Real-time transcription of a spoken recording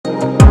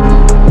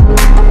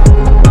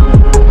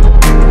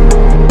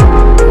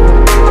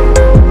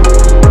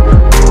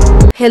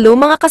Hello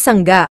mga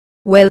kasangga!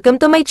 Welcome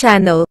to my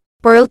channel,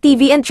 Pearl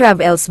TV and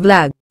Travels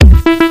Vlog.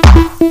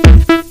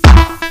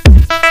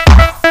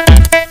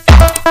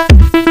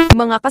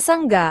 Mga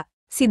kasangga,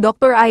 si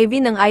Dr.Aivee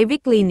ng Ivy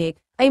Clinic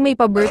ay may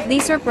pa-birthday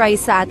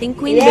surprise sa ating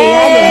Queen Bea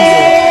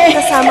Alonzo.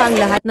 Kasama ang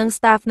lahat ng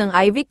staff ng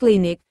Ivy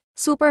Clinic,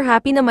 super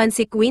happy naman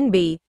si Queen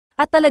Bea,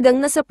 at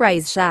talagang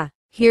na-surprise siya.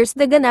 Here's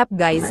the ganap,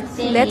 guys.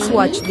 Let's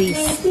watch this.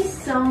 Thank you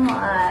so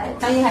much.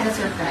 So you had a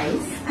surprise?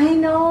 I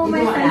know, You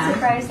my do friend alam?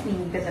 surprised me.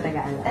 Hindi ko talaga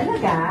alam.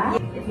 Talaga?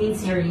 It means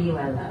you're really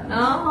well loved.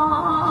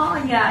 Oh,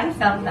 yeah, I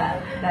felt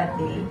that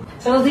day.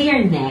 So we'll do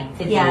your neck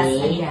today. Yes,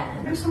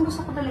 again.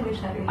 Gusto ko talaga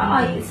siya. Really.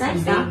 Oh, it's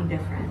nice, big huh?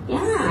 difference.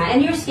 Yeah,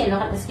 and your skin,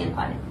 look at the skin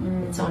quality.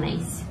 It's so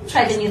nice.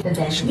 Try the new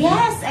dentist.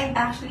 Yes, I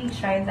actually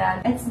tried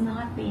that. It's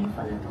not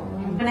painful at all.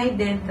 When I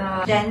did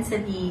the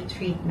density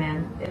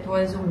treatment, it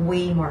was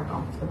way more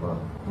comfortable.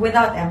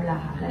 Without Emla.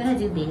 I'm gonna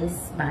do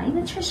this by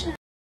Nutrition.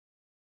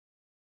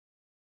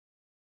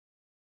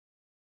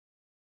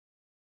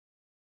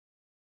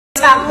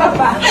 How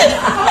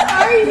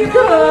are you?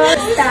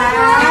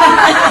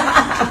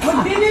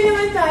 Mag-dinner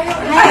naman tayo.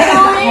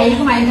 Ay,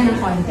 kumain ka ng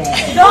konti.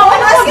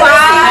 Ano ba?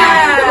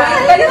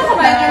 Pwede mo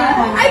kumain ka ng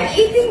konti. I'm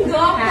eating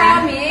Doc,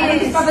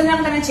 promise.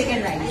 Pabalang ka ng chicken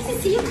rice. Nice to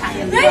see you,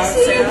 Kaya. Nice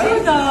to see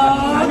you,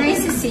 Doc.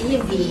 Nice to see you,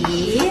 V.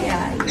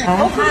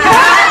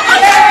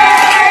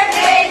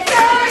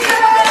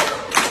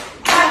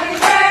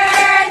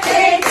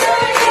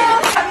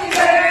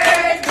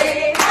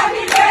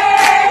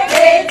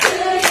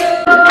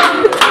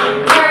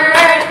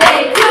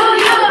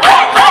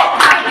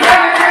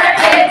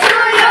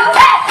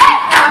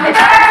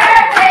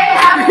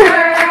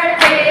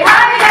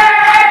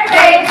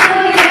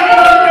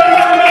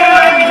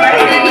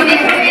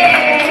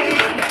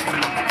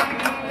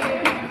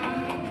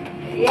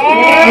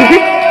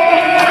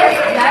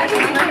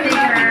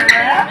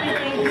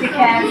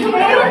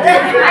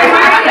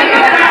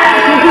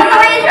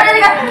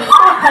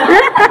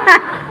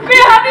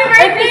 Happy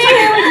birthday!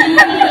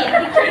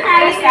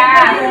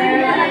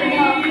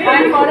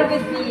 One photo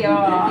with Theo.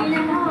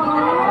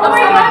 Oh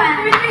my God!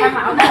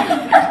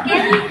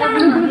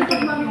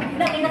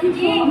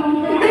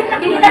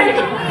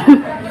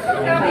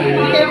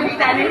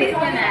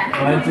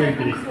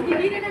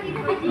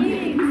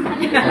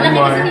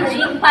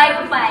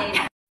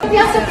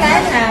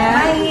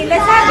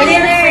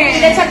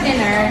 Let's have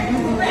dinner.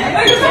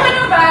 Gusto ko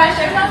na ba?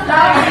 Chef ng